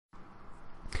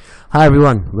Hi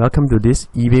everyone, welcome to this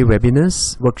eBay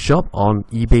webinars workshop on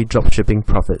eBay dropshipping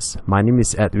profits. My name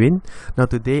is Adwin. Now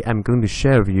today I'm going to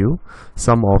share with you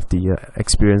some of the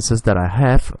experiences that I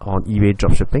have on eBay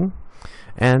dropshipping,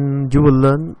 and you will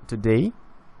learn today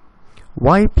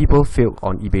why people fail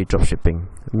on eBay dropshipping.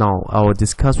 Now I will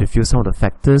discuss with you some of the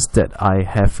factors that I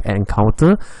have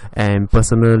encountered and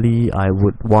personally I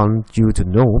would want you to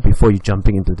know before you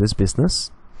jumping into this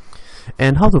business,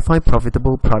 and how to find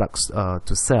profitable products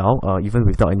to sell even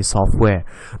without any software.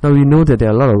 Now we know that there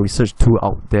are a lot of research tools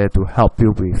out there to help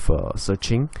you with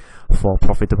searching for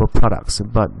profitable products,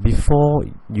 but before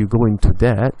you go into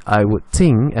that, I would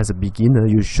think as a beginner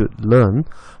you should learn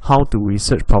how to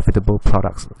research profitable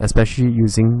products, especially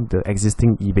using the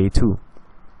existing eBay tool,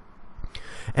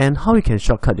 and how you can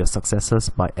shortcut your successes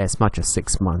by as much as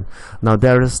 6 months. Now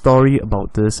there is a story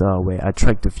about this where I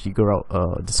tried to figure out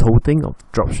this whole thing of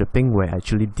dropshipping, where I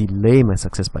actually delay my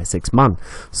success by 6 months.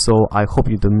 So I hope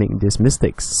you don't make these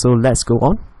mistakes. So let's go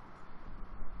on.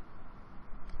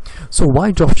 So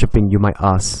why dropshipping, you might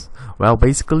ask? Well,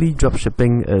 basically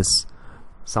dropshipping is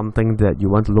something that you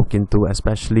want to look into,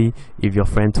 especially if your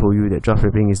friend told you that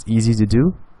dropshipping is easy to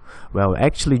do. Well,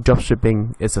 actually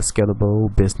dropshipping is a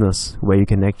scalable business where you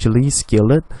can actually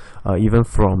scale it even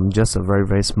from just a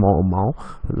very small amount,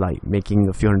 like making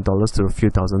a few $100s to a few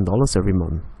 $1,000s every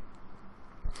month.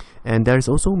 And there is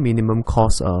also minimum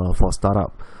cost for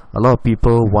startup. A lot of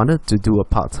people wanted to do a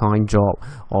part-time job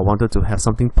or wanted to have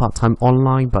something part-time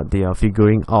online, but they are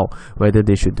figuring out whether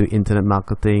they should do internet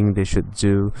marketing, they should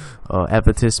do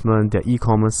advertisement, their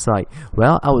e-commerce site.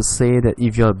 Well, I would say that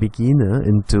if you're a beginner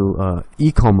into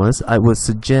e-commerce, I would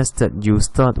suggest that you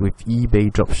start with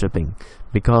eBay dropshipping,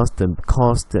 because the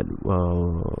cost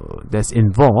that's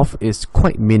involved is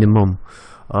quite minimum.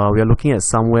 We are looking at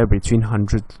somewhere between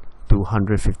 100 to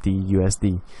 150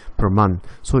 USD per month.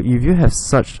 So if you have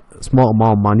such small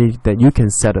amount of money that you can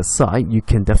set aside, you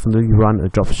can definitely run a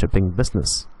dropshipping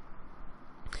business.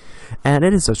 And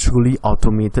it is a truly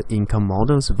automated income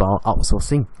model without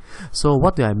outsourcing. So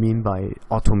what do I mean by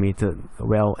automated?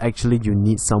 Well, actually you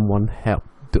need someone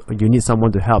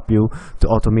to help you to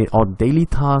automate all the daily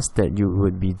tasks that you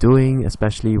would be doing,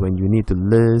 especially when you need to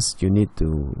list, you need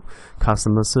to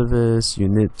customer service, you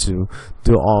need to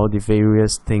do all the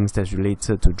various things that's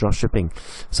related to dropshipping.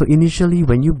 So initially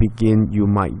when you begin, you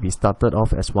might be started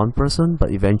off as one person,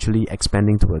 but eventually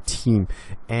expanding to a team,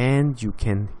 and you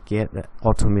can get an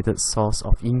automated source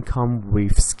of income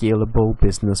with scalable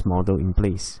business model in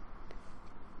place.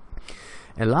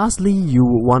 And lastly, you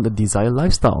want a desired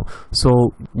lifestyle.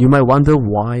 So you might wonder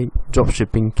why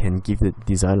dropshipping can give the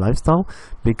desired lifestyle.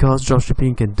 Because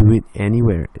dropshipping can do it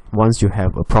anywhere. Once you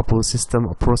have a proper system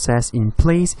or process in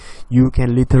place, you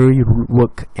can literally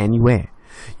work anywhere.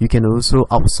 You can also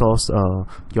outsource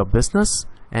your business,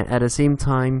 and at the same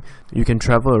time you can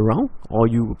travel around, or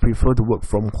you prefer to work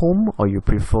from home, or you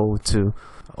prefer to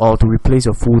replace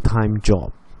your full-time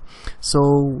job.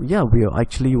 So yeah, you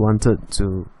actually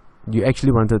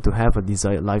wanted to have a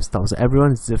desired lifestyle. So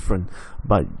everyone is different,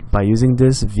 but by using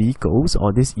these vehicles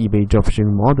or this eBay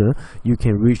dropshipping model, you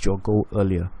can reach your goal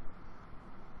earlier.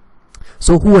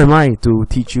 So who am I to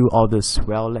teach you all this?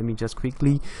 Well, let me just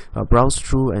quickly browse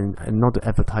through and not to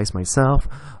advertise myself.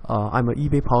 I'm an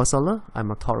eBay power seller. I'm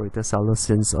a top rated seller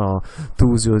since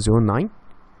 2009.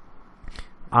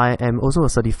 I am also a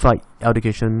certified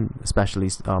education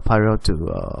specialist prior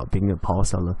to being a power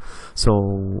seller.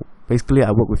 So basically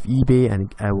I work with eBay,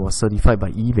 and I was certified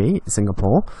by eBay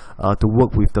Singapore to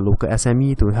work with the local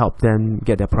SME to help them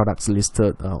get their products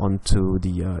listed onto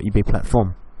the eBay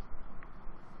platform.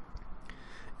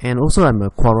 And also I'm a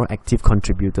Quora active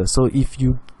contributor. So if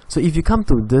you come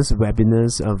to this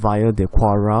webinars via the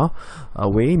Quora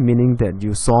way, meaning that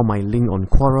you saw my link on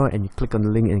Quora and you click on the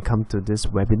link and come to this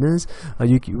webinars,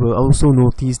 you will also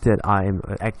notice that I am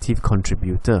an active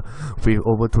contributor with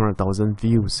over 200,000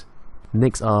 views.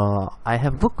 Next, I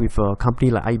have worked with a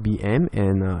company like IBM,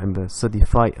 and I'm a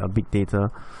certified big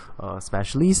data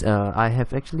specialist. I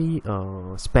have actually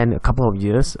spent a couple of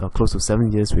years, close to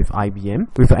 7 years with IBM.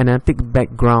 With an analytic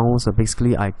background, so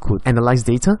basically I could analyze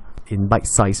data in bite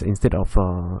size instead of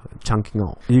chunking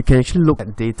out. You can actually look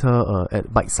at data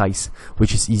at bite size,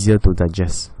 which is easier to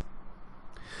digest.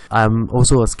 I'm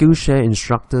also a Skillshare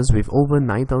instructor with over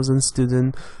 9,000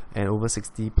 students and over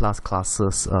 60 plus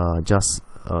classes just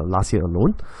last year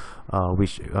alone,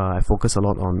 which I focus a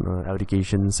lot on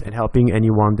educations and helping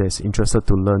anyone that's interested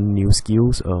to learn new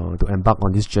skills to embark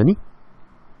on this journey.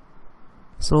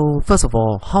 So first of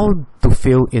all, how to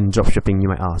fail in dropshipping, you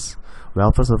might ask?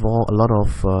 Well, first of all, a lot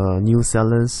of new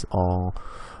sellers or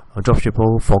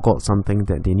dropshipper forgot something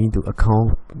that they need to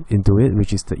account into it,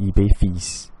 which is the eBay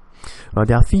fees.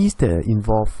 There are fees that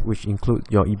involve, which include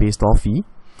your eBay store fee,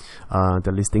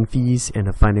 the listing fees, and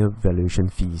the final valuation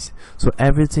fees. So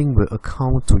everything will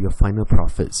account to your final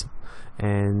profits.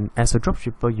 And as a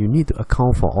dropshipper, you need to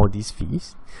account for all these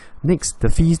fees. Next, the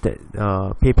fees that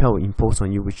PayPal will impose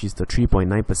on you, which is the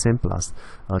 3.9% plus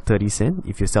 30 cents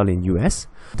if you sell in US.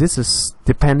 This is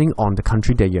depending on the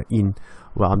country that you're in.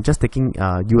 Well, I'm just taking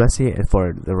USA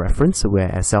for the reference, where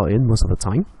I sell in most of the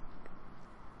time.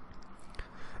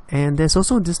 And there's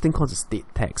also this thing called the state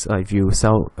tax. If you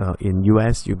sell in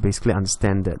US, you basically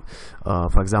understand that,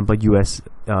 for example,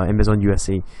 Amazon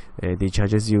USA, they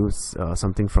charges you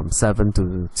something from 7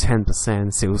 to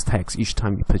 10% sales tax each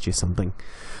time you purchase something.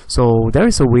 So there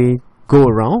is a way go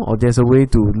around, or there's a way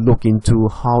to look into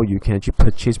how you can actually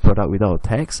purchase product without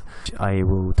tax, which I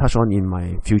will touch on in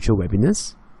my future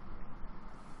webinars.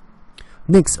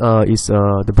 Next is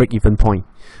the break-even point.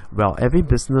 Well, every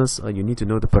business, you need to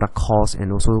know the product cost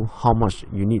and also how much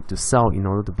you need to sell in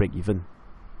order to break even.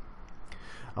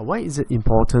 Why is it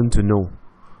important to know?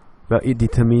 Well, it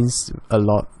determines a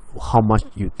lot how much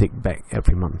you take back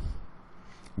every month.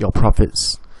 Your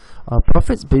profits.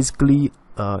 Profits basically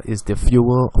is the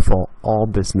fuel for all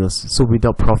business. So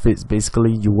without profits,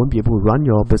 basically you won't be able to run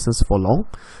your business for long.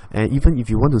 And even if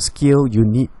you want to scale, you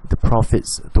need the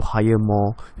profits to hire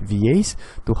more VAs,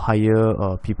 to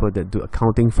hire people that do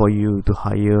accounting for you, to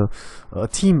hire a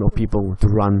team of people to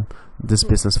run this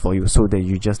business for you, so that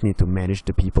you just need to manage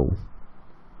the people.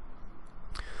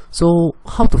 So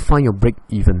how to find your break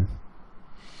even?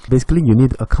 Basically, you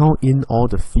need to account in all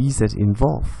the fees that's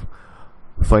involved.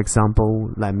 For example,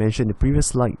 like I mentioned in the previous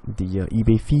slide, the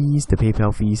eBay fees, the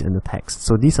PayPal fees, and the tax.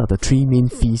 So these are the three main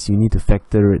fees you need to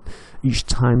factor it each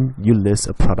time you list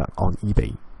a product on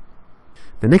eBay.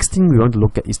 The next thing we want to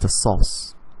look at is the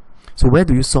source. So where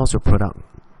do you source your product?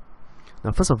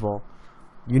 Now, first of all,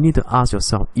 you need to ask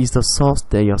yourself, is the source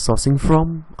that you're sourcing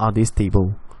from, are they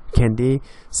stable? Can they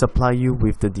supply you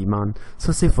with the demand?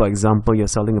 So say for example, you're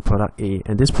selling a product A,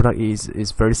 and this product A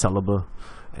is very sellable,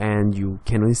 and you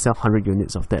can only sell 100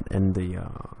 units of that, and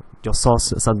your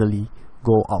source suddenly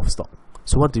go out of stock.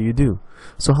 So what do you do?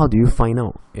 So how do you find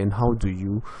out, and how do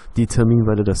you determine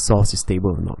whether the source is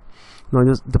stable or not?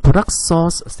 Now, the product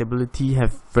source stability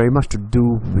have very much to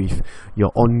do with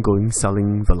your ongoing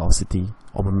selling velocity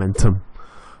or momentum,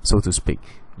 so to speak.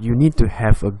 You need to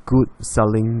have a good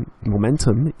selling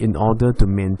momentum in order to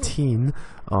maintain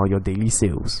your daily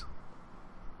sales.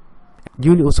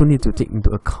 You also need to take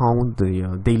into account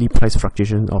the daily price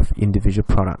fluctuation of individual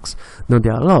products. Now,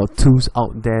 there are a lot of tools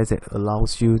out there that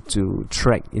allows you to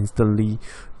track instantly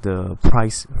the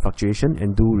price fluctuation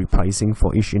and do repricing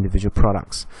for each individual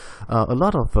products. A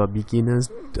lot of beginners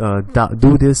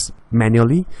do this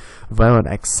manually via an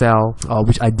Excel,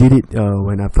 which I did it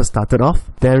when I first started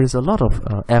off. There is a lot of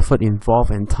effort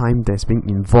involved and time that's being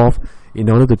involved in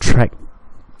order to track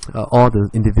all the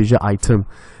individual item,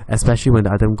 especially when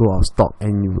the item go out of stock.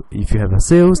 And if you have a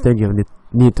sales, then you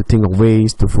need to think of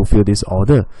ways to fulfill this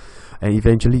order. And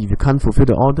eventually, if you can't fulfill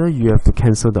the order, you have to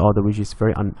cancel the order, which is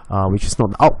which is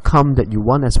not the outcome that you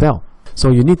want as well.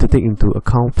 So you need to take into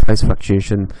account price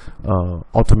fluctuation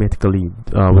automatically,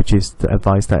 which is the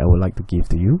advice that I would like to give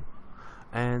to you.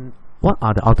 And what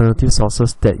are the alternative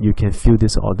sources that you can fill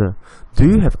this order? Do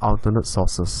you have alternate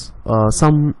sources?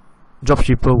 Some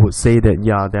dropshipper would say that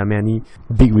yeah, there are many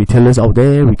big retailers out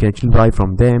there, we can actually buy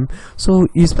from them. So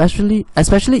especially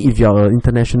if you're an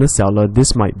international seller,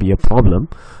 this might be a problem.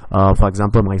 For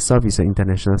example, myself is an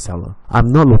international seller.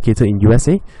 I'm not located in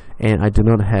USA, and I do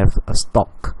not have a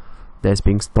stock that's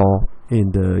being stored in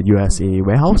the USA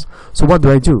warehouse. So what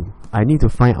do? I need to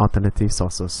find alternative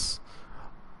sources.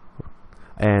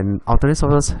 And alternate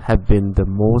sources have been the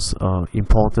most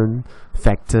important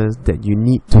factors that you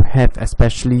need to have,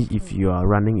 especially if you are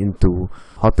running into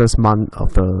hottest month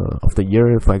of the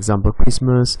year, for example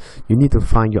Christmas. You need to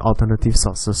find your alternative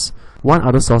sources. One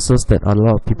other sources that a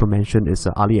lot of people mention is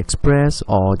AliExpress,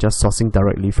 or just sourcing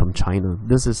directly from China.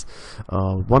 This is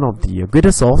one of the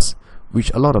greatest source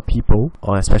which a lot of people,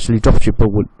 or especially dropshipper,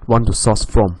 would want to source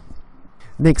from.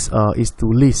 Next is to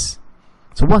list.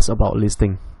 So what's about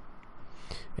listing?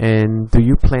 And do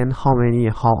you plan how many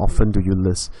and how often do you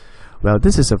list? Well,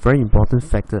 this is a very important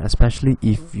factor, especially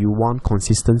if you want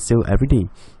consistent sale every day.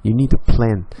 You need to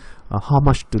plan how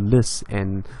much to list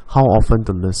and how often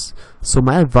to list. So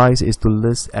my advice is to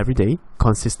list every day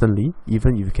consistently,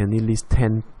 even if you can list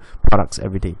 10 products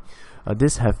every day.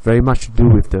 This has very much to do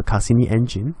with the Cassini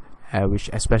engine, which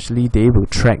especially they will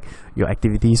track your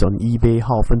activities on eBay.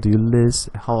 How often do you list?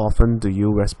 How often do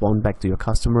you respond back to your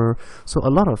customer? So a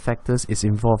lot of factors is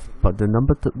involved, but the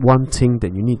one thing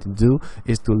that you need to do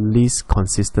is to list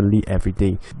consistently every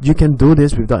day. You can do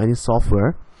this without any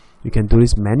software. You can do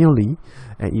this manually,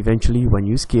 and eventually when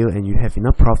you scale and you have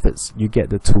enough profits, you get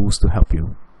the tools to help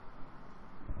you.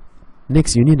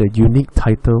 Next, you need a unique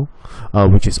title,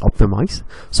 which is optimized.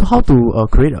 So how to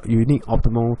create a unique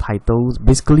optimal titles?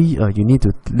 Basically, you need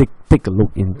to take a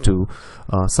look into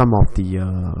some of the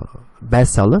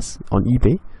best sellers on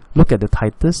eBay. Look at the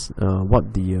titles,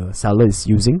 what the seller is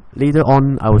using. Later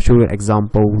on, I will show you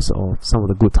examples of some of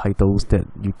the good titles that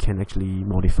you can actually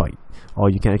modify, or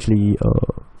you can actually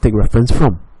take reference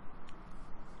from.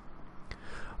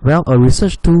 Well, a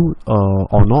research tool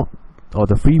or not, or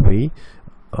the free way,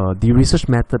 the research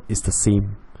method is the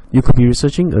same. You could be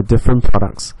researching different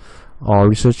products or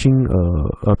researching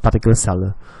a particular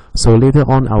seller. So later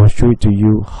on, I will show it to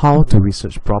you how to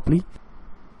research properly.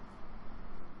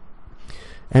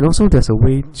 And also there's a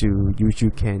way to you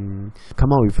can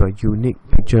come out with a unique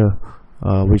picture,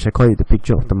 which I call it the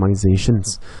picture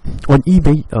optimizations. On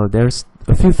eBay, there's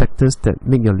a few factors that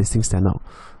make your listing stand out.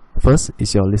 First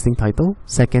is your listing title,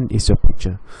 second is your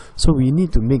picture. So we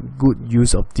need to make good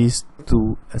use of these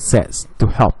two assets to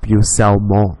help you sell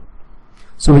more.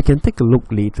 So we can take a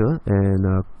look later,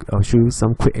 and I'll show you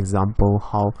some quick example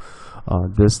how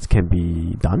this can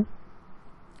be done.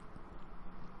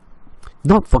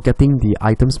 Not forgetting the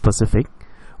item specific,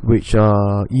 which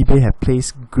eBay have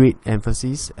placed great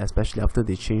emphasis, especially after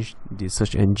they changed the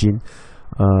search engine.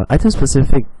 Item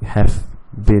specific have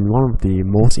been one of the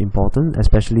most important,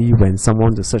 especially when someone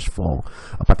wants to search for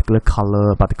a particular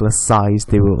color, a particular size.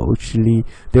 They will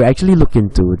actually look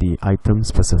into the item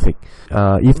specific.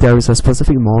 If there is a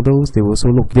specific models, they also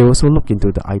look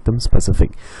into the item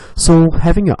specific. So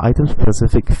having your item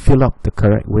specific fill up the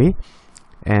correct way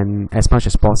and as much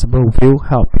as possible will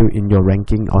help you in your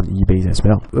ranking on eBay as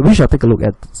well. We shall take a look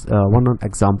at one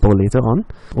example later on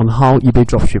how eBay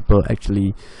dropshipper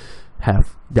actually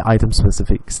have the item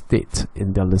specific state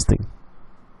in their listing.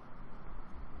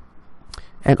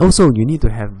 And also you need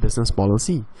to have business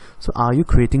policy. So are you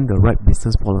creating the right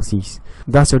business policies?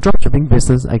 Does your dropshipping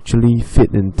business actually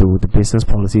fit into the business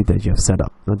policy that you have set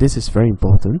up? Now this is very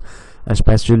important,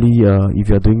 especially if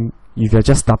you're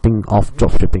just starting off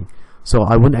dropshipping. So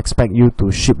I wouldn't expect you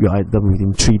to ship your item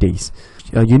within 3 days.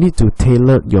 You need to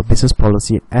tailor your business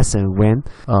policy as and when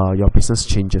your business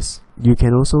changes. You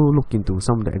can also look into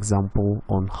some of the example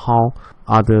on how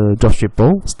other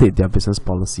dropshippers state their business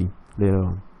policy later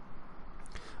on.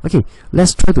 Okay,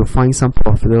 let's try to find some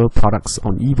profitable products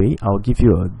on eBay. I'll give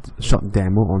you a short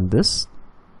demo on this.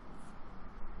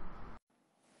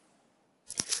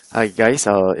 Hi guys,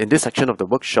 in this section of the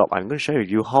workshop, I'm going to share with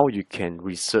you how you can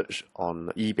research on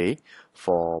eBay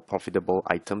for profitable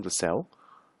items to sell,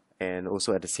 and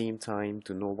also at the same time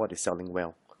to know what is selling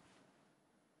well.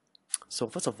 So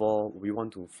first of all, we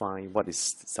want to find what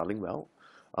is selling well.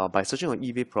 By searching on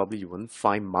eBay, probably you won't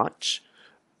find much.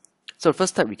 So the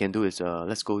first step we can do is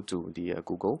let's go to the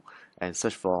Google and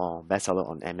search for bestseller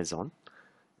on Amazon.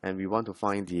 And we want to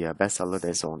find the bestseller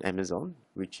that's on Amazon,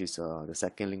 which is the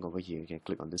second link over here. You can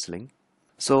click on this link.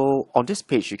 So on this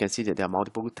page, you can see that there are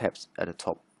multiple tabs at the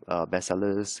top.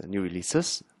 Bestsellers, new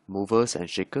releases, movers and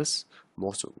shakers,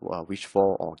 most wish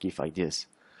for or give ideas.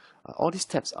 All these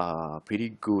tabs are pretty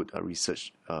good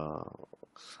research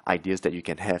ideas that you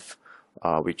can have,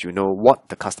 which you know what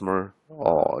the customer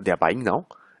or they're buying now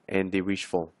and they wish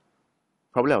for.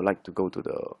 Probably I would like to go to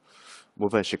the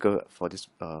mover and shaker for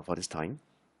this time.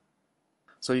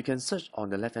 So you can search on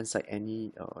the left hand side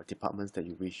any departments that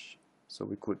you wish. So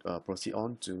we could proceed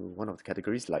on to one of the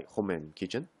categories like home and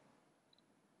kitchen.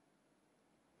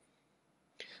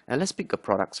 And let's pick the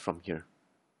products from here.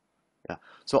 Yeah.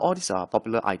 So all these are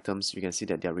popular items. You can see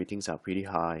that their ratings are pretty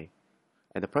high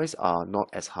and the price are not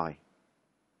as high.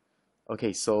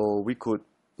 Okay, so we could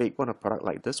pick one product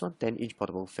like this one, 10-inch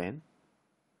portable fan.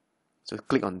 So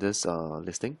click on this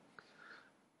listing.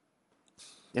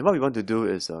 And what we want to do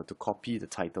is to copy the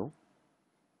title,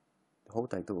 the whole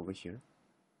title over here.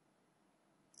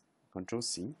 Control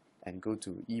C and go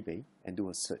to eBay and do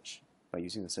a search by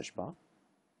using the search bar.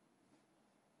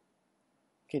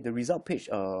 Okay, the result page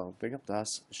bring up to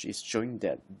us is showing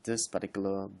that this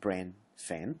particular brand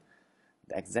fan,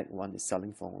 the exact one, is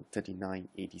selling for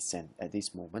 39.80 cents at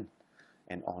this moment.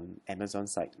 And on Amazon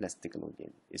site, let's take a look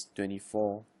again, it's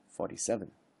 24.47.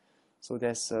 So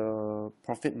there's a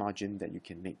profit margin that you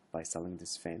can make by selling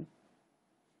this fan.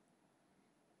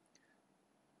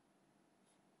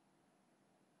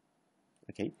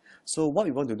 Okay, so what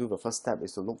we want to do, the first step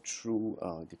is to look through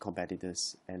the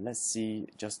competitors, and let's see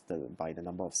just by the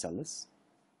number of sellers.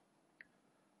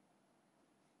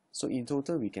 So in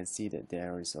total, we can see that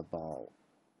there is about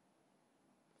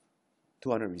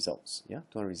 200 results, yeah,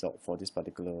 200 results for this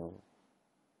particular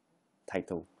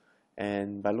title.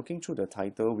 And by looking through the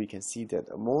title, we can see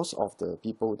that most of the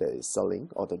people that is selling,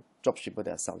 or the dropshipper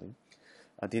that are selling,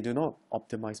 they do not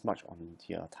optimize much on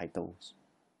their titles.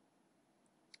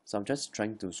 So I'm just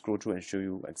trying to scroll through and show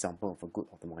you example of a good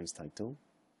optimized title.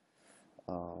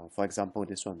 For example,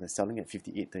 this one, they're selling at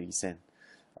 58.30 cents.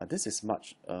 This is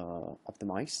much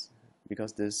optimized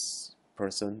because this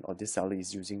person or this seller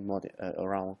is using more than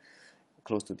around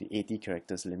close to the 80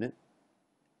 characters limit.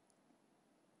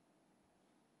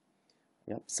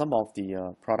 Yep. Some of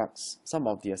the products, some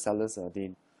of the sellers,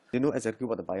 they know exactly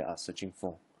what the buyer are searching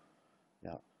for.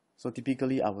 Yeah. So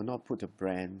typically, I will not put the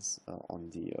brands on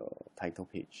the title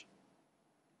page.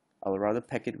 I would rather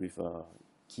pack it with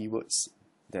keywords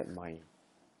that my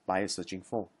buyer is searching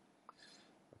for.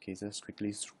 Okay, just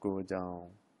quickly scroll down.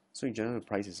 So in general, the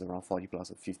price is around 40 plus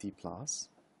or 50 plus.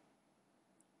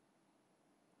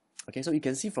 Okay, so you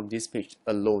can see from this page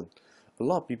alone, a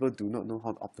lot of people do not know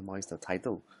how to optimize the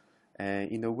title.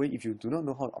 And in a way, if you do not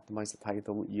know how to optimize the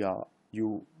title, you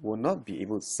will not be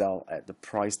able to sell at the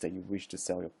price that you wish to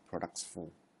sell your products for.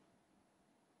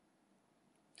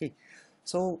 Okay,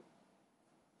 so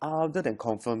other than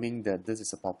confirming that this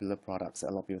is a popular product,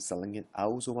 a lot of people selling it, I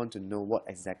also want to know what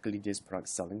exactly this product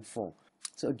is selling for.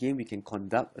 So again, we can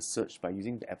conduct a search by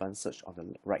using the advanced search on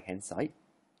the right hand side,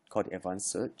 called the advanced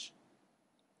search.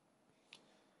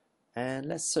 And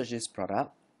let's search this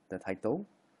product, the title,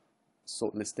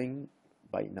 sold listing,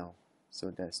 buy it now.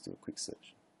 So let's do a quick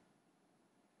search.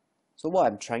 So what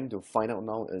I'm trying to find out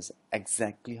now is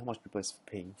exactly how much people is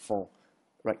paying for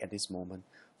right at this moment.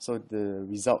 So the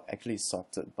result actually is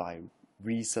sorted by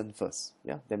recent first.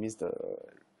 Yeah, that means the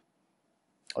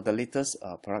latest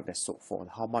product that's sold for, and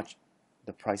how much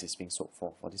the price is being sold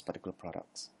for these particular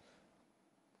products.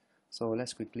 So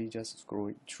let's quickly just scroll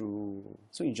it through.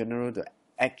 So in general, the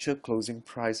actual closing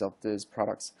price of these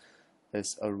products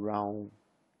is around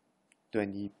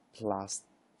 20 plus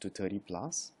to 30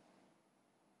 plus.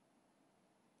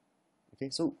 Okay,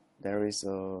 so there is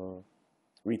a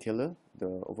retailer,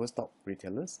 the overstock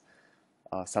retailers,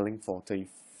 selling for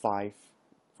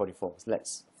 35.44.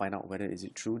 Let's find out whether is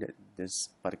it true that this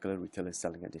particular retailer is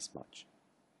selling at this much.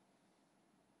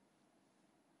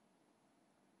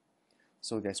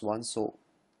 So there's one sold.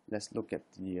 Let's look at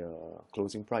the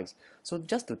closing price. So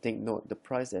just to take note, the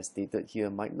price that's stated here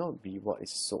might not be what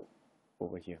is sold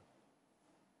over here.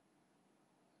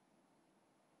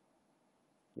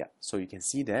 Yeah, so you can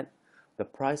see that the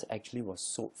price actually was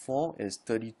sold for is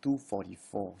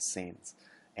 32.44 cents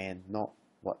and not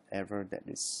whatever that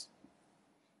is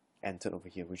entered over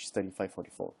here, which is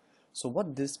 35.44. So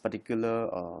what this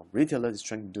particular retailer is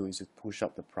trying to do is to push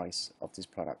up the price of these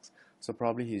products. So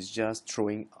probably he's just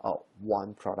throwing out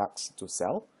one product to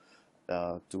sell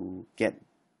to get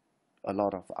a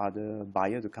lot of other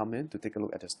buyers to come in to take a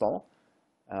look at the store.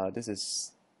 This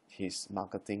is his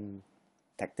marketing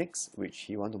tactics, which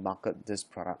he want to market this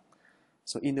product.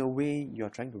 So in a way,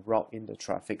 you're trying to route in the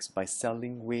traffics by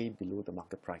selling way below the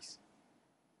market price.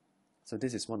 So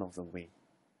this is one of the way.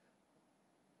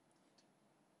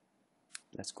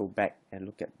 Let's go back and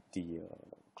look at the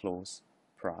close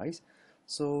price.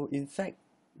 So in fact,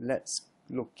 let's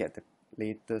look at the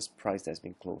latest price that's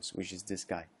been closed, which is this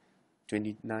guy,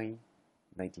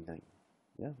 $29.99.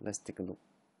 Yeah, let's take a look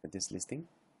at this listing.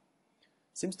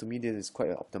 Seems to me this is quite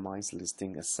an optimized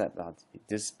listing, except that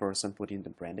this person put in the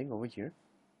branding over here.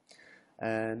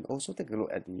 And also take a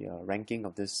look at the ranking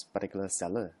of this particular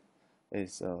seller.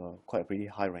 It's quite a pretty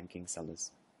high ranking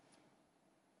sellers.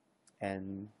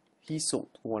 And he sold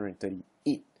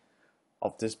 238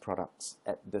 of these products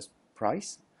at this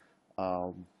price.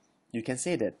 You can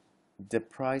say that the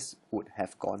price would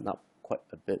have gone up quite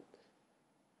a bit.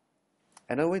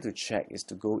 Another way to check is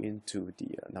to go into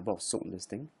the number of sold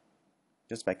listing,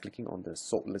 just by clicking on the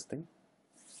sold listing.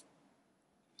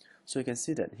 So you can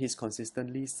see that he's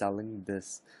consistently selling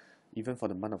this, even for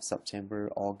the month of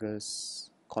September, August,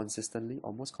 consistently,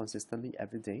 almost consistently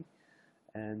every day.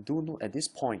 And do note at this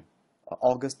point,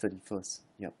 August 31st.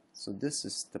 Yep. So this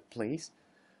is the place.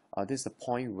 This is the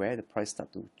point where the price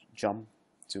start to jump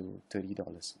to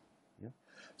 $30. Yeah.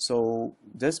 So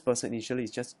this person initially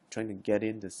is just trying to get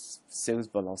in the sales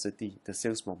velocity, the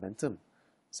sales momentum.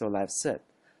 So like I've said,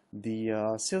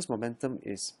 the sales momentum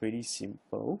is pretty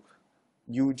simple.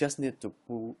 You just need to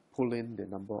pull in the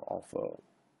number of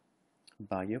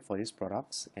buyer for these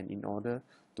products, and in order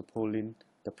to pull in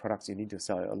the products you need to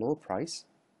sell at a lower price.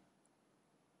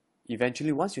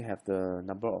 Eventually, once you have the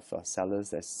number of sellers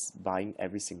that's buying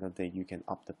every single day, you can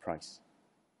up the price.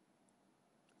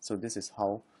 So this is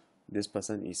how this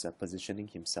person is positioning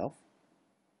himself.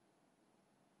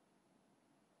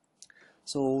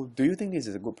 So do you think this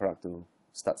is a good product to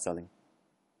start selling?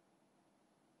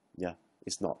 Yeah,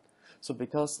 it's not. So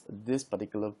because this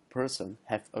particular person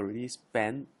have already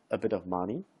spent a bit of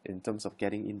money in terms of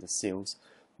getting in the sales,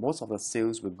 most of the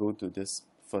sales will go to this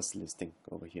first listing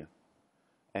over here.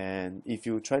 And if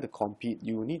you try to compete,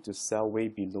 you need to sell way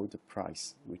below the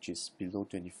price, which is below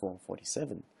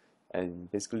 24.47,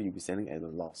 and basically you'll be selling at a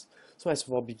loss. So as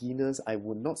for beginners, I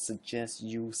would not suggest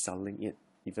you selling it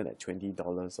even at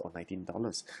 $20 or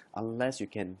 $19 unless you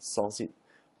can source it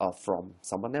from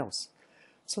someone else.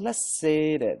 So let's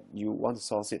say that you want to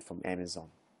source it from Amazon.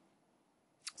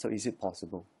 So is it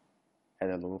possible at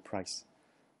a lower price?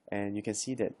 And you can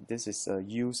see that this is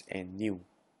used and new.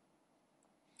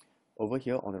 Over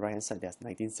here on the right hand side, there's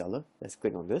 19 seller. Let's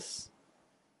click on this.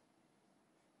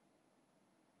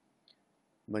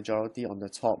 Majority on the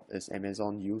top is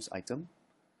Amazon used item.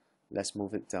 Let's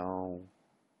move it down.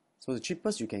 So the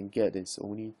cheapest you can get is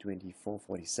only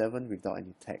 $24.47 without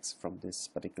any tax from this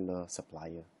particular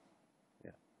supplier.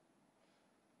 Yeah.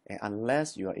 And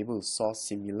unless you are able to source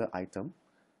similar item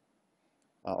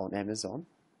on Amazon,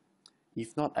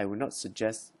 if not, I would not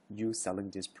suggest you selling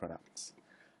these products.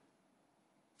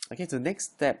 Okay, the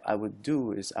next step I would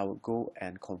do is I would go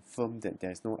and confirm that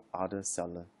there's no other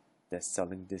seller that's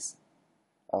selling this,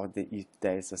 or if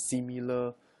there is a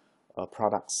similar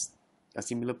products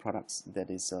that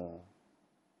is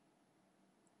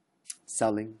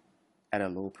selling at a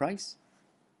low price.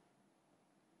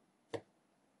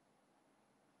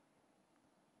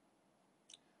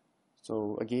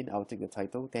 So again, I'll take the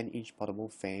title, 10-inch portable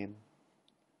fan.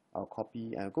 I'll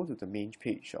copy and I'll go to the main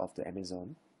page of the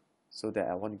Amazon, so that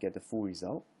I want to get the full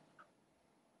result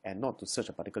and not to search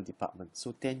a particular department.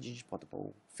 So 10-inch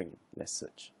portable fan, let's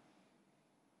search.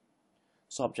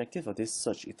 So objective of this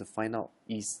search is to find out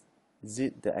is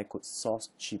it that I could source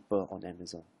cheaper on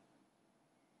Amazon.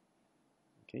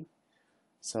 Okay,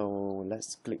 so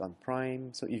let's click on Prime.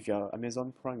 So if you're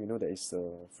Amazon Prime, you know there is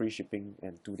free shipping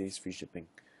and 2 days free shipping.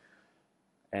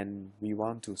 And we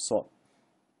want to sort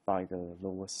by the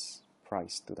lowest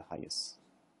price to the highest.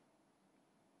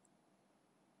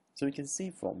 So you can see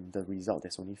from the result,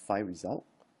 there's only 5 results.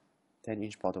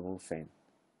 10-inch portable fan.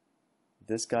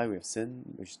 This guy we have seen,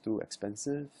 which is too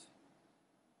expensive.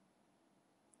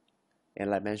 And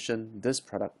like I mentioned, this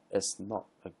product is not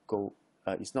a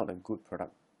good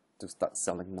product to start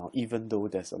selling now, even though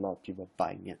there's a lot of people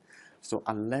buying it. So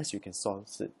unless you can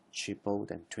source it cheaper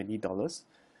than $20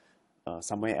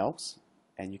 somewhere else,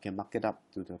 and you can mark it up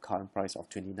to the current price of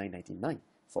 $29.99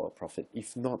 for a profit.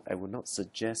 If not, I would not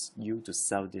suggest you to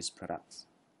sell these products.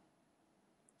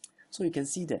 So you can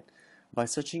see that by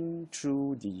searching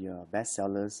through the best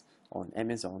sellers on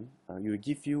Amazon, it will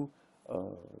give you a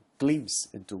glimpse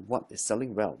into what is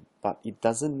selling well, but it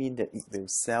doesn't mean that it will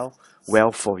sell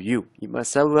well for you. It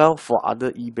must sell well for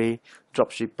other eBay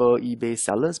dropshipper, eBay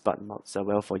sellers, but not sell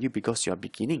well for you because you are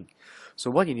beginning. So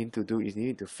what you need to do is you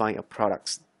need to find a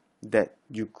product that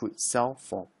you could sell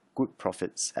for good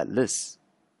profits at least.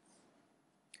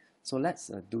 So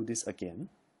let's do this again.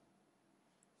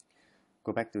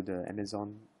 Go back to the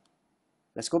Amazon.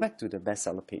 Let's go back to the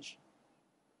bestseller page.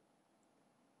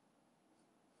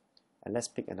 And let's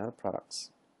pick another products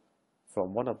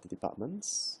from one of the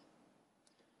departments.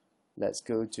 Let's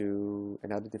go to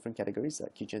another different categories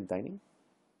like kitchen and dining.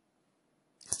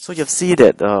 So you see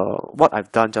that what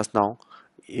I've done just now,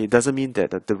 it doesn't mean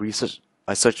that the research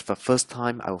I search for first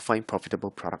time I will find profitable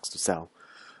products to sell.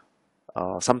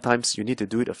 Sometimes you need to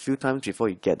do it a few times before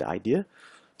you get the idea.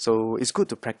 So it's good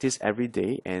to practice every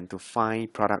day and to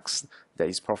find products that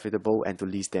is profitable and to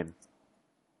list them.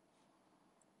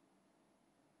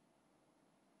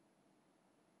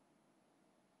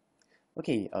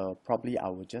 Okay, probably I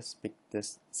will just pick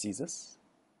this scissors.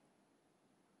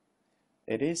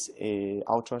 It is a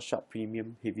ultra sharp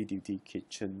premium heavy duty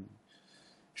kitchen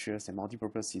shears and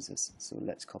multi-purpose scissors. So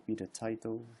let's copy the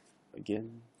title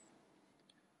again.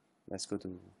 Let's go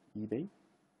to eBay.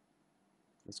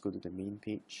 Let's go to the main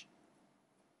page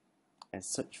and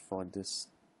search for this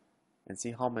and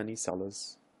see how many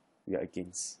sellers we are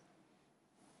against.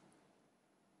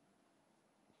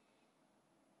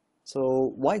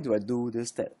 So why do I do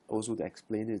this? That also to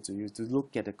explain it to you, to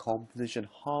look at the competition,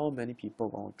 how many people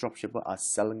or dropshipper are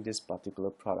selling these particular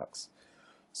products.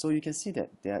 So you can see that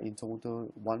there are in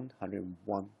total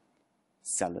 101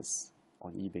 sellers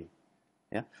on eBay.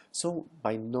 Yeah, so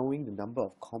by knowing the number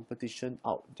of competition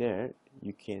out there,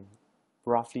 you can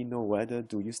roughly know whether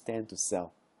do you stand to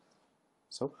sell.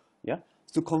 So yeah,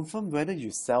 to confirm whether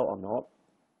you sell or not,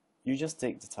 you just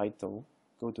take the title,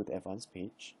 go to the advanced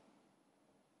page,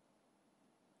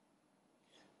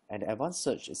 and the advanced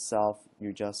search itself,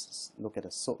 you just look at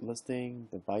the sold listing,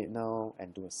 the buy it now,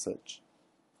 and do a search.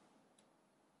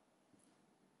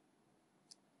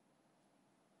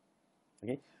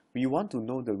 Okay, we want to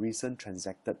know the recent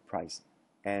transacted price,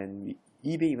 and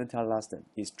eBay even tell us that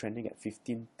it's trending at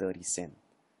 15.30 cents.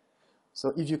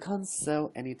 So if you can't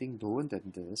sell anything lower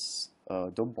than this,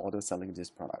 don't bother selling these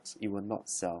products. It will not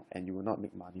sell and you will not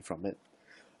make money from it.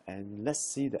 And let's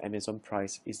see, the Amazon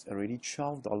price is already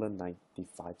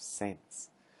 $12.95.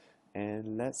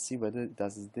 And let's see whether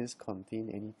does this contain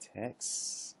any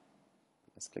text.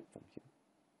 Let's click from here.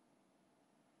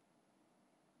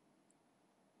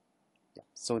 Yeah,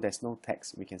 so there's no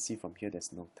text. We can see from here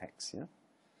there's no text. Yeah,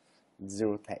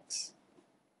 zero text.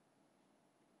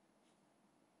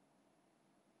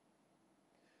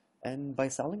 And by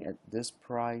selling at this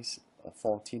price,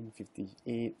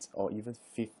 14.58 or even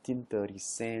 15.30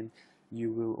 cents,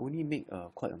 you will only make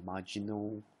quite a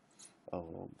marginal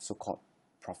so-called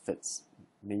profits.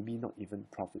 Maybe not even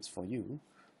profits for you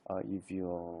if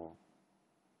your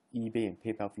eBay and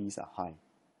PayPal fees are high.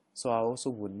 So I also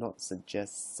would not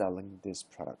suggest selling these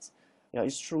products. Yeah,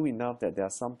 it's true enough that there are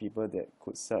some people that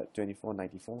could sell at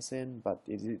 24.94 cents, but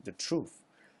is it the truth?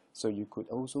 So you could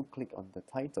also click on the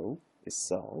title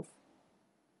itself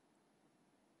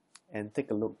and take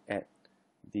a look at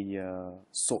the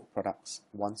sold products.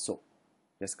 One sold.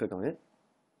 Let's click on it.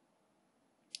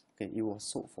 Okay, it was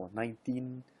sold for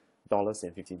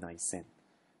 $19.59,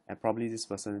 and probably this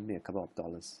person made a couple of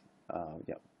dollars.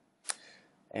 Yeah.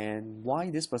 And why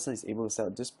this person is able to sell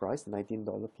at this price,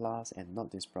 $19 plus, and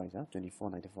not this price,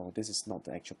 $24.94. This is not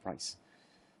the actual price.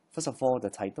 First of all, the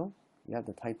title. Yeah,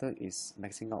 the title is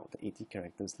maxing out the 80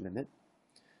 characters limit.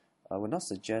 I will not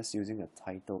suggest using a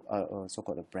title,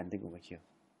 so-called a branding over here.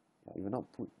 You will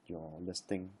not put your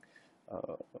listing,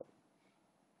 you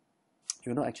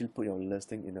will not actually put your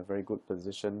listing in a very good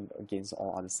position against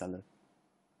all other sellers.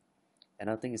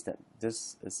 Another thing is that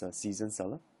this is a seasoned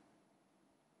seller.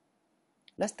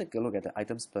 Let's take a look at the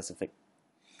item specific.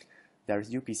 There is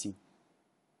UPC,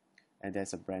 and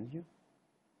there's a brand here.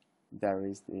 There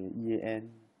is the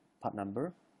EAN part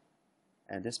number,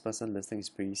 and this person listing is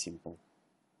pretty simple.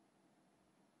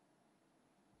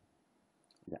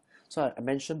 Yeah. So I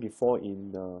mentioned before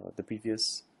in the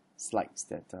previous slides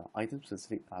that item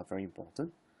specific are very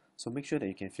important. So make sure that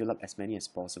you can fill up as many as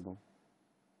possible.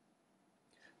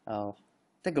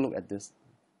 Take a look at this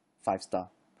 5-star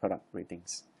product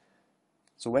ratings.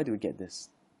 So where do we get this?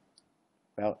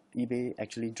 Well, eBay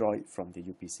actually draw it from the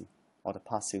UPC or the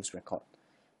past sales record.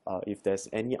 If there's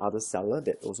any other seller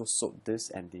that also sold this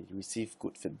and they receive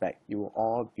good feedback, it will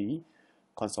all be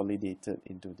consolidated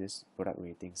into this product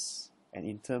ratings. And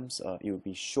in terms, it will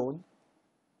be shown,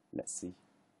 let's see,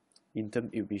 in terms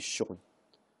it will be shown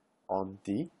on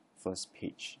the first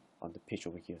page, on the page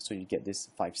over here. So you get this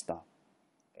 5-star.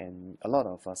 And a lot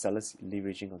of sellers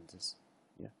leveraging on this.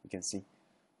 Yeah, you can see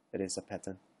it is a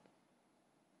pattern.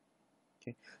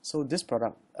 Okay, so this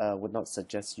product would not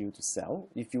suggest you to sell.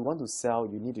 If you want to sell,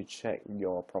 you need to check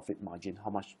your profit margin.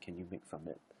 How much can you make from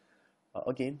it?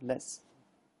 Again, let's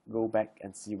go back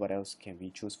and see what else can we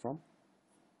choose from.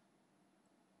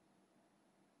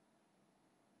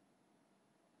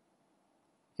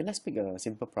 Okay, let's pick a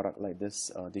simple product like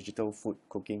this digital food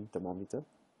cooking thermometer.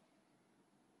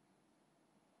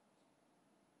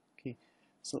 Okay,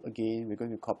 so again, we're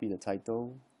going to copy the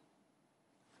title.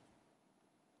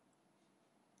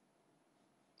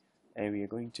 And we are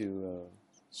going to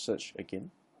search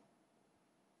again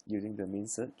using the main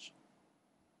search.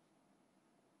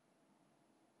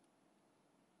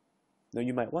 Now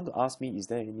you might want to ask me, is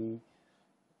there any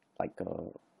like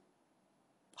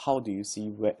how do you see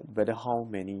whether how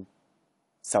many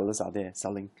sellers are there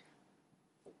selling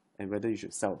and whether you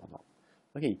should sell or not?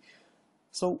 Okay,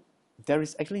 so there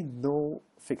is actually no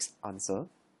fixed answer.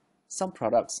 Some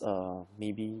products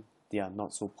maybe they are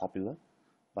not so popular,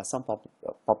 but some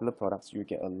popular products you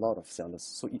get a lot of sellers.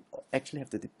 So it actually have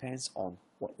to depends on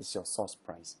what is your source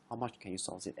price, how much can you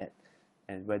source it at,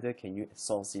 and whether can you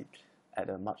source it at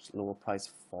a much lower price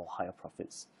for higher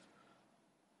profits.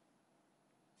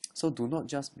 So do not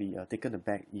just be taken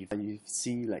aback if you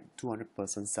see like 200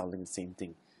 persons selling the same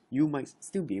thing. You might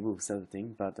still be able to sell the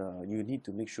thing, but you need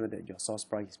to make sure that your source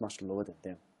price is much lower than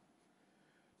them.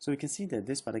 So you can see that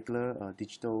this particular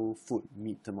digital food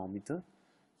meat thermometer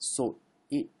sold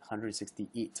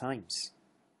 868 times.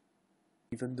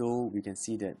 even though we can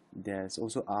see that there's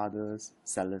also other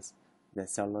sellers that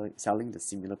selling the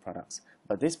similar products,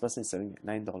 but this person is selling at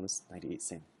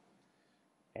 $9.98,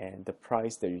 and the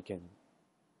price that you're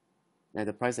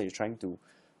trying to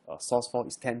source for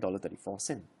is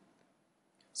 $10.34.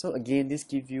 So again, this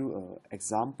gives you an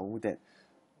example that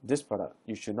this product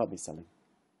you should not be selling.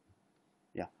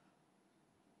 Yeah.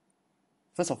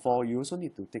 First of all, you also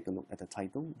need to take a look at the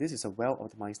title. This is a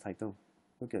well-optimized title.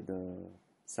 Look at the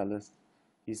sellers.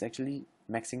 He's actually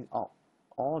maxing out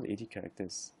all the 80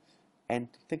 characters. And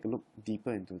take a look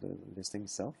deeper into the listing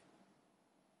itself.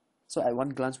 So at one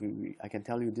glance, I can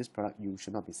tell you this product you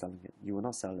should not be selling it. You will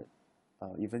not sell it.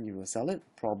 Even if you will sell it,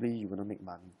 probably you will not make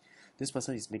money. This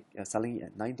person is selling it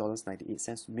at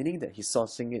 $9.98, meaning that he's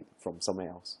sourcing it from somewhere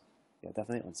else. Yeah,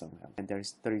 definitely on somewhere else. And there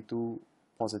is 32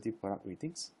 positive product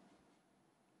ratings.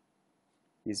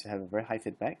 You have a very high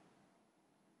feedback.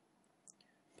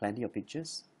 Plenty of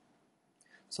pictures.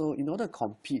 So in order to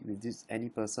compete with any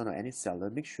person or any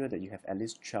seller, make sure that you have at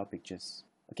least 12 pictures.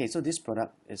 Okay, so this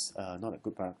product is not a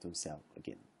good product to sell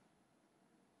again.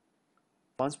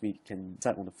 Once we can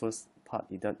decide on the first part,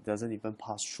 it doesn't even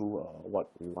pass through what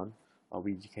we want,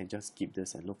 we can just skip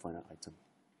this and look for another item.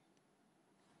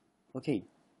 Okay,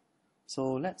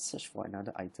 so let's search for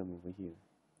another item over here.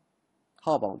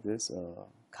 How about this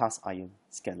cast iron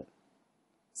skillet?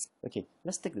 Okay,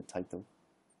 let's take the title.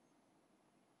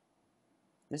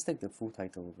 Let's take the full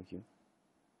title over here.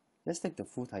 Let's take the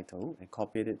full title and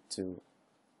copy it to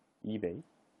eBay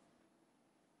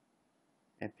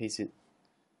and paste it.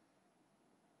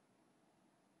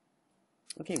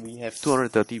 Okay, we have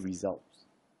 230 results.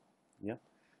 Yeah,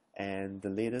 and the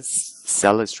latest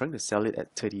seller is trying to sell it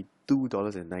at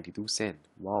 $32.92.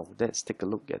 Wow, let's take a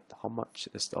look at how much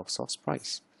is the source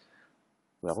price.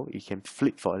 Well, it can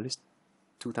flip for at least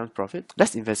 2 times profit.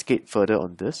 Let's investigate further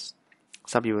on this.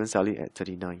 Some people sell it at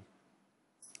 $39,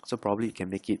 so probably you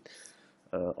can make it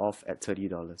off at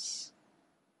 $30.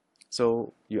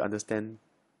 So you understand,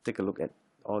 take a look at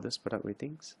all these product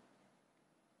ratings.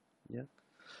 Yeah,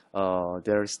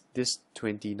 there's this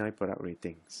 29 product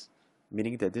ratings,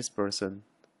 meaning that this person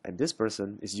and this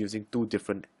person is using 2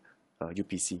 different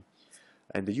UPC,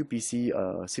 and the UPC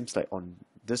seems like on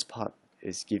this part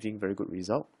is giving very good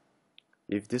result.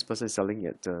 If this person is selling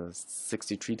at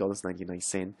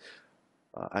 $63.99,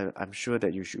 I'm sure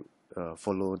that you should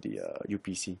follow the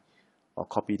UPC or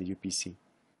copy the UPC.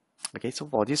 Okay, so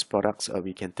for these products,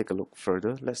 we can take a look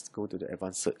further. Let's go to the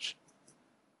advanced search.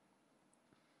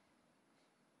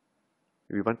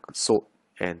 We want sold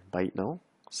and buy it now.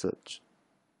 Search.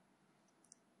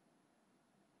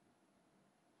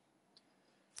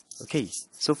 Okay,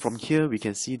 so from here we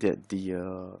can see that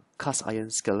the cast iron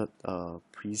skillet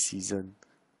pre-season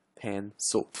pan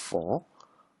sold for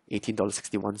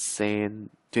 $18.61,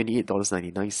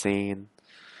 $28.99,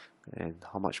 and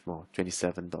how much more?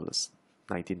 $27,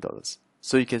 $19.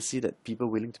 So you can see that people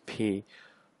willing to pay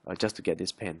just to get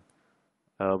this pen.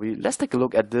 Let's take a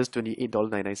look at this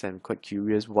 $28.99. I'm quite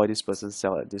curious why this person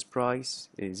sell at this price.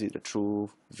 Is it the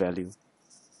true value?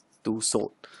 2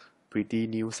 sold, pretty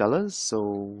new sellers. So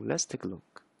let's take a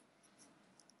look.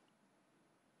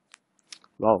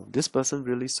 Wow, this person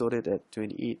really sold it at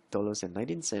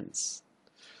 $28.19.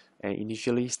 And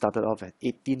initially started off at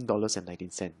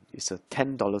 $18.19. It's a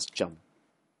 $10 jump.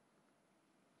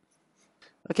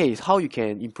 Okay, how you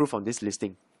can improve on this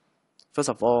listing? First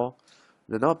of all,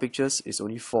 the number of pictures is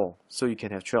only 4, so you can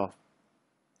have 12.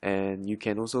 And you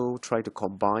can also try to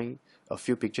combine a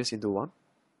few pictures into one.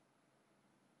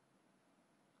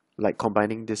 Like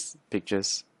combining these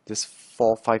pictures, this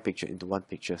 4-5 picture into one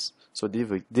pictures. So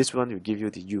this one will give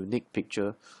you the unique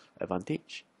picture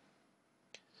advantage.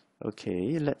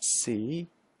 Okay, let's see.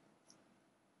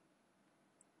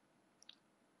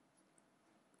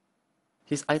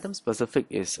 His item specific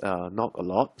is not a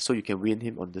lot, so you can win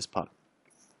him on this part.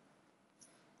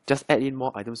 Just add in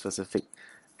more item specific,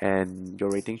 and your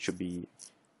rating should be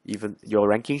even. Your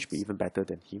ranking should be even better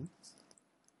than him.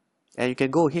 And you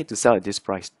can go ahead to sell at this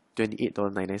price,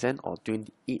 $28.99 or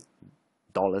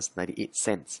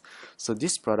 $28.98. So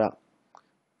this product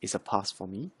is a pass for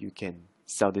me. You can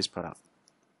sell this product.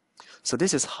 So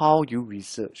this is how you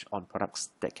research on products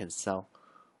that can sell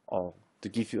or to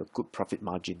give you a good profit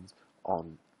margin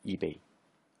on eBay.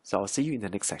 So I'll see you in the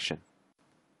next section.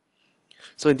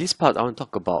 So in this part, I want to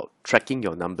talk about tracking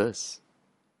your numbers.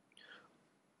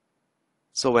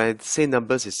 So when I say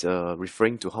numbers, is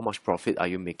referring to how much profit are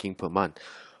you making per month.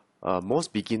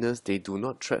 Most beginners, they do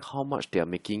not track how much they are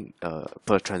making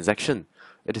per transaction.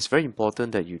 It is very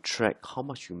important that you track how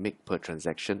much you make per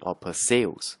transaction or per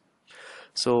sales.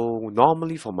 So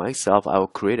normally for myself, I will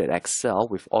create an Excel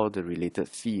with all the related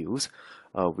fields,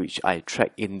 which I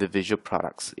track individual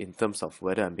products in terms of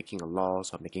whether I'm making a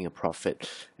loss or making a profit.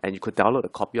 And you could download a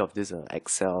copy of this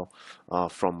Excel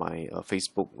from my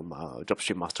Facebook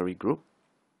Dropship Mastery group.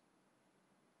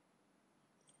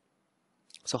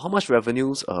 So how much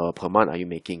revenues per month are you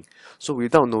making? So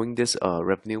without knowing this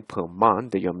revenue per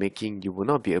month that you're making, you will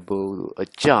not be able to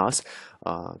adjust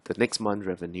the next month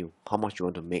revenue, how much you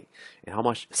want to make, and how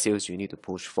much sales you need to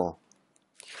push for.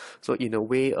 So in a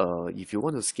way, if you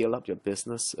want to scale up your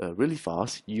business really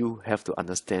fast, you have to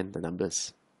understand the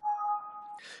numbers.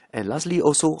 And lastly,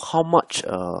 also how much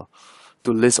to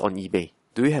list on eBay.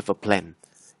 Do you have a plan?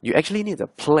 You actually need a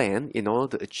plan in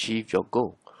order to achieve your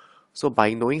goal. So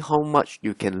by knowing how much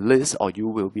you can list or you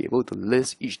will be able to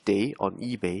list each day on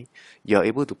eBay, you're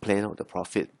able to plan out the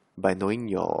profit by knowing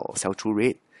your sell-through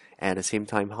rate and at the same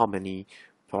time how many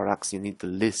products you need to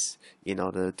list in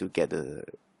order to get the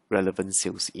relevant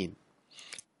sales in.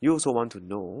 You also want to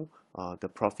know the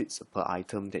profits per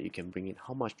item that you can bring in,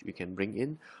 how much you can bring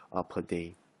in per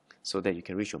day so that you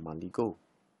can reach your monthly goal.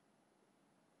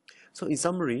 So in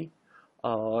summary,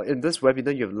 in this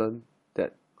webinar you've learned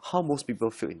that how most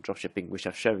people fail in dropshipping, which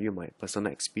I've shared with you my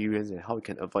personal experience and how you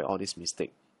can avoid all these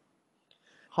mistakes.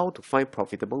 How to find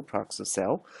profitable products to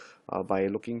sell by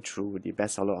looking through the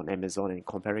bestseller on Amazon and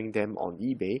comparing them on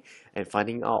eBay and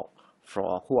finding out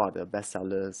from who are the best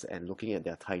sellers and looking at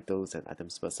their titles and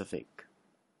item specific.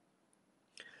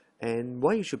 And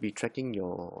why you should be tracking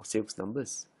your sales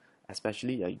numbers,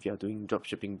 especially if you are doing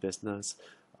dropshipping business.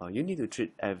 You need to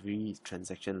treat every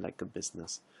transaction like a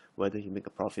business, whether you make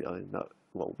a profit or not.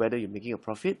 Well, whether you're making a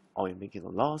profit or you're making a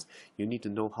loss, you need to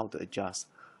know how to adjust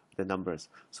the numbers.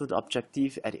 So the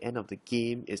objective at the end of the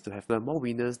game is to have more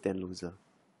winners than losers.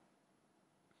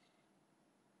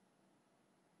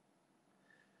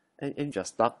 And if you're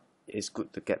stuck, it's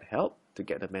good to get help, to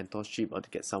get a mentorship or to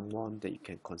get someone that you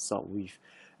can consult with,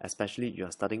 especially if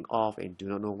you're starting off and do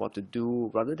not know what to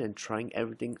do, rather than trying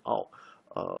everything out,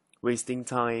 wasting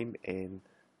time and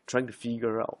trying to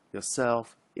figure out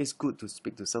yourself. It's good to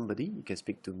speak to somebody. You can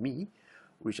speak to me,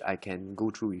 which I can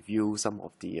go through with you some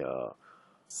of the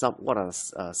what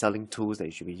are selling tools that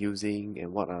you should be using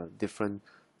and what are different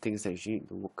things that you need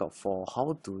to look out for.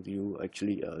 How do you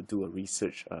actually do a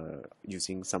research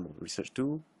using some of the research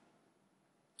tool?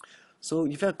 So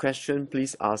if you have a question,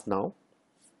 please ask now.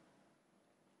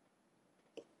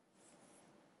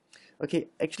 Okay,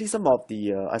 actually some of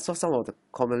the I saw some of the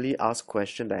commonly asked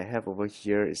question that I have over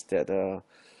here is that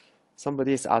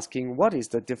somebody is asking what is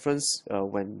the difference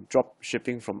when drop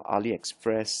shipping from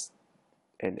AliExpress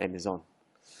and Amazon.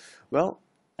 Well,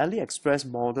 AliExpress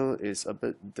model is a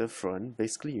bit different.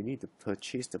 Basically, you need to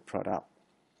purchase the product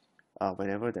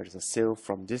whenever there's a sale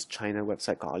from this China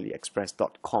website called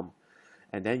aliexpress.com,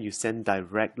 and then you send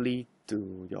directly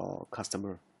to your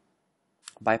customer,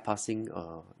 bypassing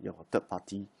your third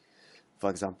party. For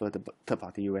example, the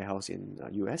third-party warehouse in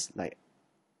US, like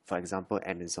for example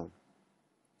Amazon.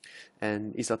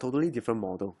 And it's a totally different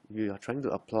model. If you are trying to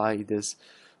apply this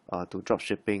to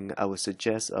dropshipping, I would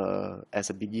suggest as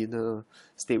a beginner,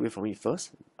 stay away from it first.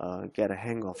 Get a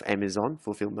hang of Amazon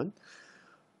fulfillment.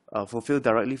 Fulfill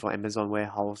directly from Amazon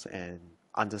warehouse and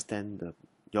understand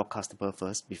your customer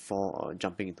first before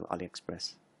jumping into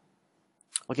AliExpress.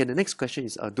 Okay, the next question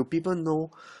is, do people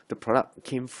know the product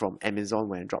came from Amazon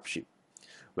when dropship?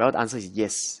 Well, the answer is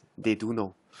yes, they do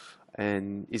know.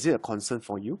 And is it a concern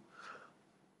for you?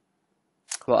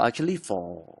 Well, actually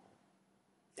for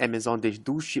Amazon, they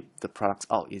do ship the products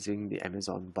out using the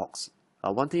Amazon box.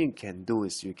 One thing you can do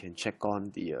is you can check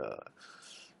on the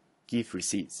gift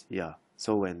receipts. Yeah,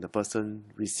 so when the person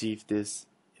receives this,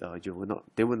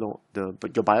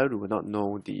 your buyer will not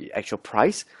know the actual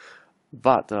price.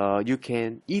 But you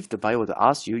can, if the buyer were to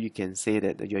ask you, you can say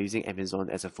that you're using Amazon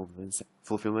as a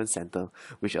fulfillment center,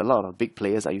 which a lot of big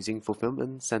players are using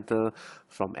fulfillment center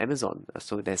from Amazon.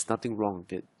 So there's nothing wrong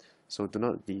with it. So do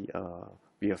not be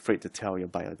afraid to tell your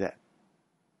buyer that.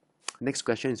 Next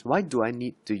question is, why do I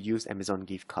need to use Amazon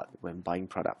gift card when buying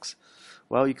products?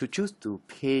 Well, you could choose to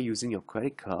pay using your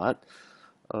credit card,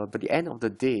 but at the end of the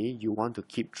day, you want to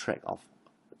keep track of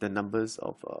the numbers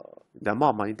of the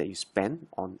amount of money that you spend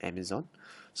on Amazon.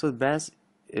 So the best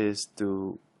is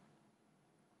to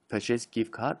purchase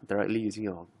gift card directly using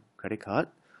your credit card.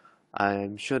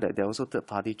 I'm sure that there are also third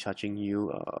party charging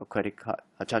you a credit card,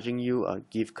 charging you a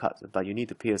gift card, but you need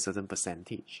to pay a certain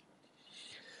percentage.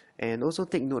 And also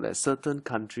take note that certain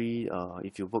country,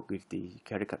 if you work with the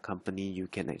credit card company, you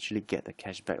can actually get a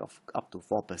cashback of up to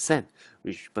 4%,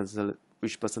 which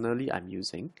personally I'm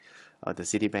using the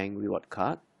Citibank reward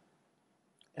card.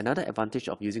 Another advantage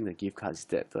of using the gift card is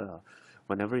that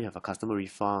whenever you have a customer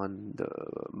refund, the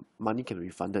money can be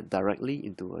refunded directly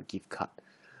into a gift card.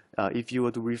 If you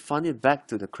were to refund it back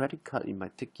to the credit card, it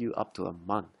might take you up to a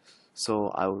month. So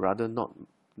I would rather not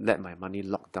let my money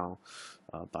locked down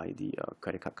by the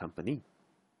credit card company.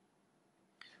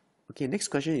 Okay, next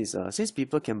question is, since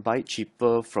people can buy it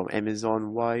cheaper from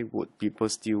Amazon, why would people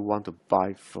still want to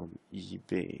buy from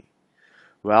eBay?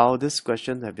 Well, this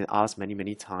question has been asked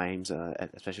many times,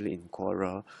 especially in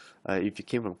Quora. If you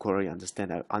came from Quora, you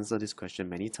understand I've answered this question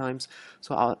many times.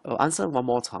 So I'll answer one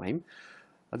more time.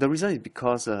 The reason is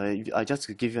because I just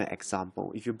to give you an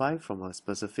example. If you buy from a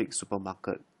specific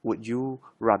supermarket, would you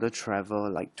rather travel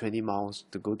like 20 miles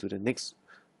to go to the next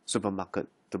supermarket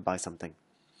to buy something?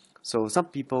 So some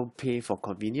people pay for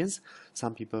convenience,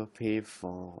 some people pay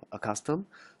for a custom,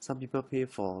 some people pay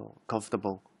for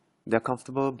comfortable. They're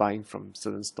comfortable buying from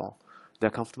certain store.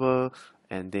 They're comfortable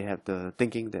and they have the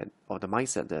thinking that or the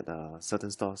mindset that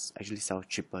certain stores actually sell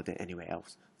cheaper than anywhere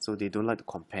else. So they don't like to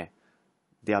compare.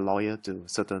 They are loyal to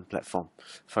certain platform.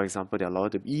 For example, they are loyal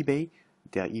to eBay.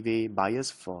 They are eBay buyers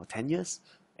for 10 years,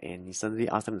 and you suddenly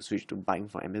ask them to switch to buying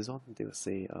from Amazon. They will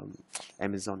say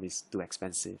Amazon is too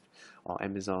expensive, or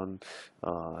Amazon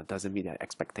doesn't meet their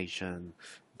expectation.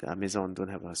 The Amazon don't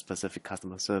have a specific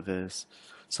customer service.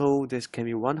 So this can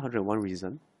be 101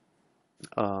 reason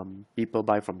people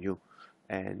buy from you.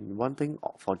 And one thing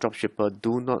for dropshipper,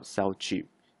 do not sell cheap.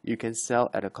 You can sell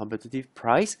at a competitive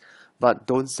price, but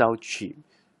don't sell cheap.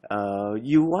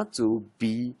 You want to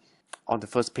be on the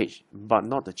first page, but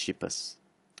not the cheapest.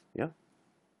 Yeah.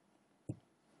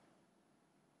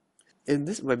 In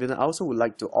this webinar, I also would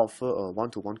like to offer a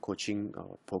one-to-one coaching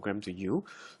program to you.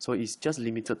 So it's just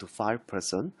limited to 5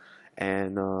 person,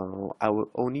 and I will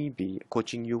only be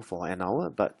coaching you for an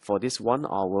hour. But for this 1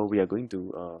 hour, we are going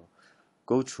to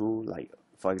go through, like,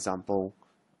 for example,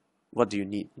 what do you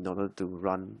need in order to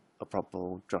run a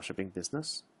proper dropshipping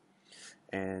business,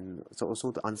 and so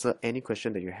also to answer any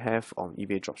question that you have on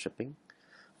eBay dropshipping.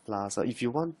 Plus, if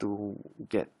you want to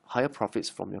get higher profits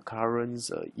from your current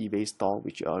eBay store,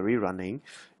 which you are already running,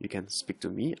 you can speak to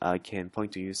me. I can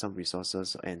point to you some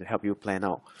resources and help you plan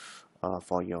out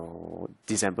for your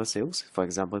December sales. For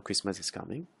example, Christmas is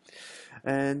coming.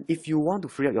 And if you want to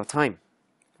free up your time,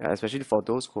 especially for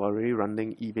those who are already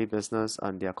running eBay business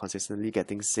and they are consistently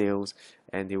getting sales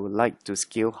and they would like to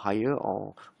scale higher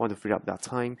or want to free up their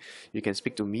time, you can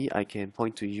speak to me. I can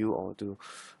point to you or to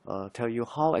tell you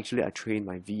how actually I train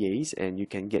my VAs, and you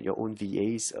can get your own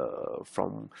VAs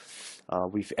from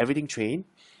with everything trained.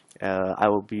 I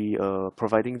will be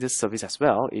providing this service as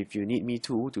well. If you need me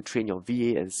to train your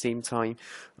VA at the same time,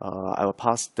 I will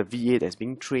pass the VA that's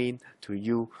being trained to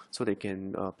you so they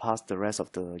can pass the rest of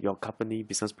your company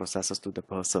business processes to the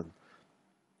person.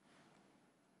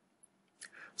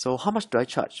 So how much do I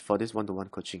charge for this one-to-one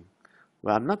coaching?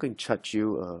 Well, I'm not going to charge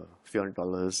you a few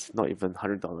 $100, not even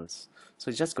 $100. So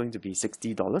it's just going to be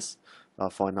 $60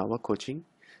 for an hour coaching.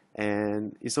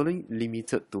 And it's only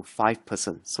limited to 5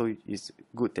 person. So it's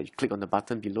good that you click on the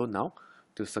button below now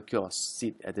to secure a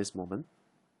seat at this moment.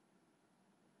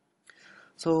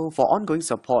 So for ongoing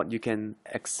support, you can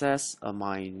access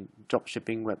my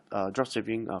dropshipping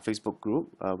Facebook group,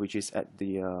 which is at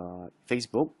the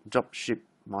Facebook Dropship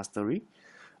Mastery.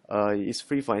 It's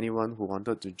free for anyone who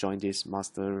wanted to join this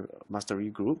mastery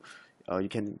group. You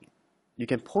can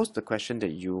post the question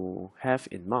that you have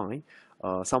in mind.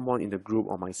 Someone in the group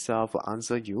or myself will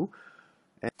answer you.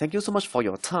 And thank you so much for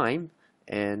your time,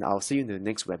 and I'll see you in the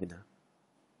next webinar.